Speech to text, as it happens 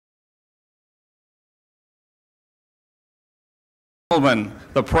Gentlemen,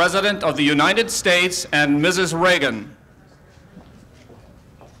 the President of the United States and Mrs. Reagan.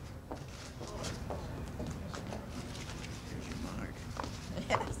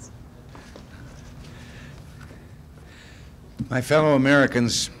 My fellow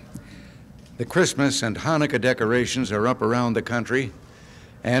Americans, the Christmas and Hanukkah decorations are up around the country,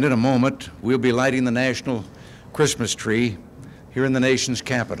 and in a moment we'll be lighting the national Christmas tree here in the nation's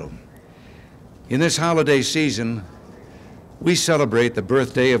capital. In this holiday season, we celebrate the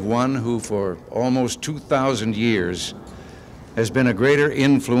birthday of one who for almost 2,000 years has been a greater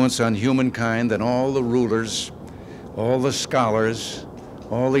influence on humankind than all the rulers, all the scholars,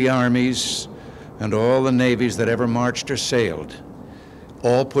 all the armies, and all the navies that ever marched or sailed,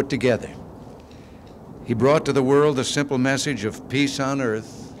 all put together. He brought to the world the simple message of peace on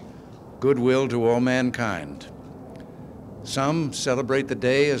earth, goodwill to all mankind. Some celebrate the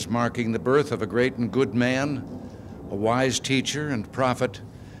day as marking the birth of a great and good man, a wise teacher and prophet,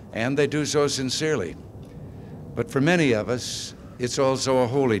 and they do so sincerely. But for many of us, it's also a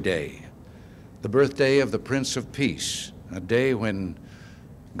holy day, the birthday of the Prince of Peace, a day when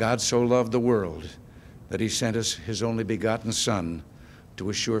God so loved the world that he sent us his only begotten Son to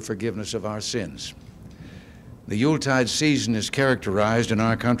assure forgiveness of our sins. The Yuletide season is characterized in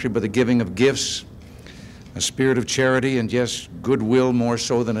our country by the giving of gifts, a spirit of charity, and yes, goodwill more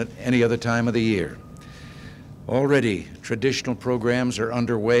so than at any other time of the year. Already, traditional programs are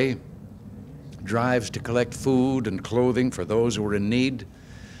underway, drives to collect food and clothing for those who are in need.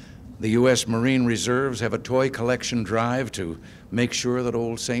 The U.S. Marine Reserves have a toy collection drive to make sure that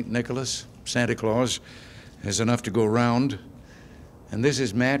old St. Nicholas, Santa Claus, has enough to go round. And this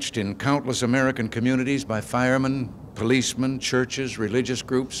is matched in countless American communities by firemen, policemen, churches, religious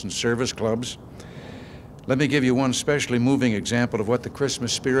groups, and service clubs. Let me give you one especially moving example of what the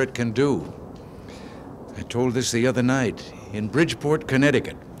Christmas spirit can do. I told this the other night. In Bridgeport,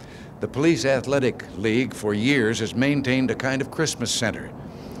 Connecticut, the Police Athletic League for years has maintained a kind of Christmas center.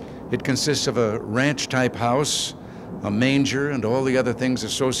 It consists of a ranch-type house, a manger, and all the other things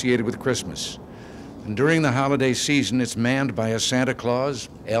associated with Christmas. And during the holiday season, it's manned by a Santa Claus,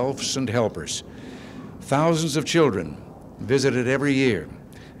 elves, and helpers. Thousands of children visit it every year,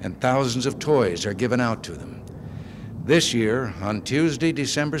 and thousands of toys are given out to them. This year, on Tuesday,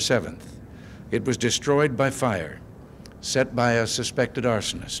 December 7th, it was destroyed by fire, set by a suspected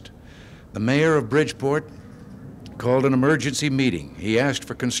arsonist. The mayor of Bridgeport called an emergency meeting. He asked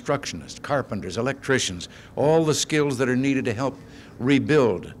for constructionists, carpenters, electricians, all the skills that are needed to help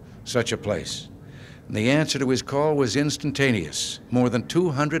rebuild such a place. And the answer to his call was instantaneous. More than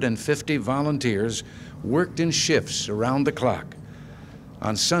 250 volunteers worked in shifts around the clock.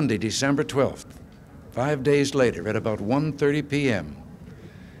 On Sunday, December 12th, 5 days later, at about 1:30 p.m.,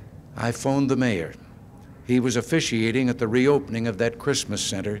 I phoned the mayor. He was officiating at the reopening of that Christmas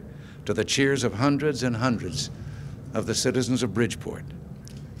center to the cheers of hundreds and hundreds of the citizens of Bridgeport.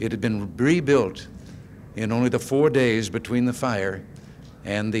 It had been rebuilt in only the 4 days between the fire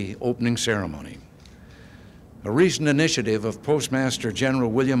and the opening ceremony. A recent initiative of Postmaster General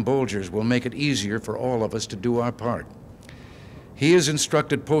William Bolgers will make it easier for all of us to do our part. He has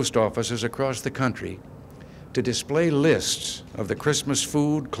instructed post offices across the country to display lists of the Christmas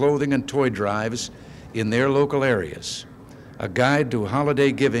food, clothing, and toy drives in their local areas, a guide to holiday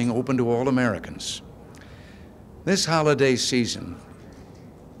giving open to all Americans. This holiday season,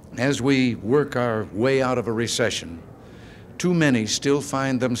 as we work our way out of a recession, too many still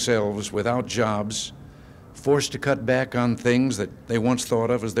find themselves without jobs, forced to cut back on things that they once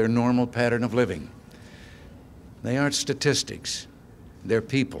thought of as their normal pattern of living. They aren't statistics, they're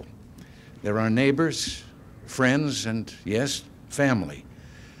people. They're our neighbors, friends, and yes, family.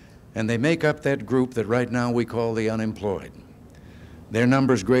 And they make up that group that right now we call the unemployed. Their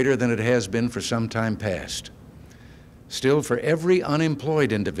number's greater than it has been for some time past. Still, for every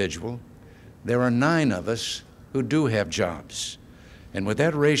unemployed individual, there are 9 of us who do have jobs. And with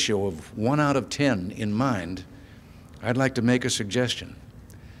that ratio of 1 out of 10 in mind, I'd like to make a suggestion.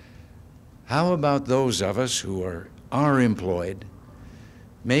 How about those of us who are employed,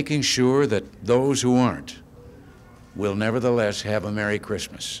 making sure that those who aren't will nevertheless have a Merry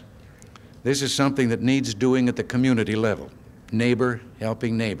Christmas? This is something that needs doing at the community level, neighbor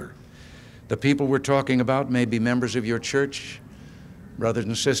helping neighbor. The people we're talking about may be members of your church, brothers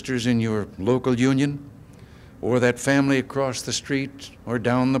and sisters in your local union, or that family across the street or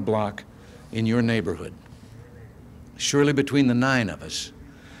down the block in your neighborhood. Surely between the 9 of us,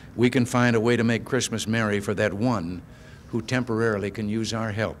 we can find a way to make Christmas merry for that one who temporarily can use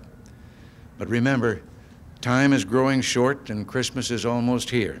our help. But remember, time is growing short and Christmas is almost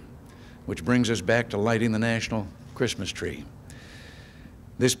here, which brings us back to lighting the national Christmas tree.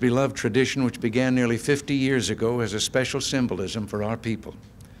 This beloved tradition, which began nearly 50 years ago, has a special symbolism for our people.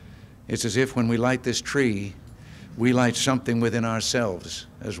 It's as if when we light this tree, we light something within ourselves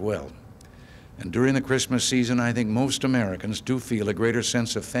as well. And during the Christmas season, I think most Americans do feel a greater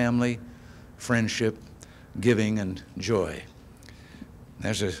sense of family, friendship, giving, and joy.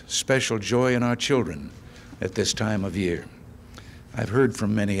 There's a special joy in our children at this time of year. I've heard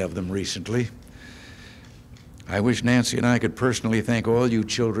from many of them recently. I wish Nancy and I could personally thank all you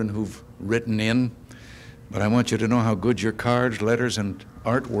children who've written in, but I want you to know how good your cards, letters, and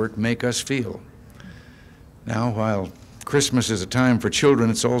artwork make us feel. Now, while Christmas is a time for children,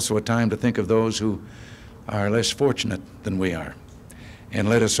 it's also a time to think of those who are less fortunate than we are. And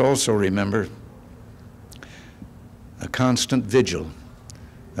let us also remember a constant vigil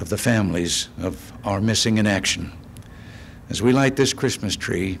of the families of our missing in action. As we light this Christmas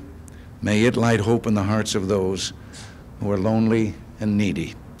tree, may it light hope in the hearts of those who are lonely and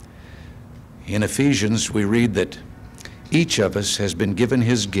needy. In Ephesians, we read that each of us has been given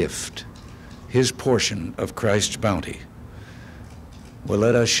his gift, his portion of Christ's bounty. Well,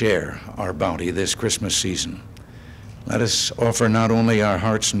 let us share our bounty this Christmas season. Let us offer not only our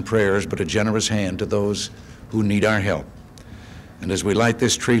hearts and prayers, but a generous hand to those who need our help. And as we light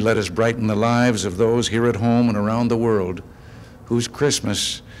this tree, let us brighten the lives of those here at home and around the world whose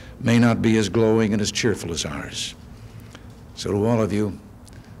Christmas may not be as glowing and as cheerful as ours. So to all of you,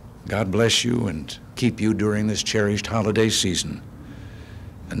 God bless you and keep you during this cherished holiday season.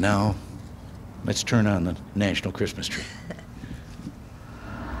 And now, let's turn on the National Christmas Tree.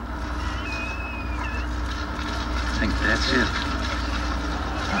 I think that's it.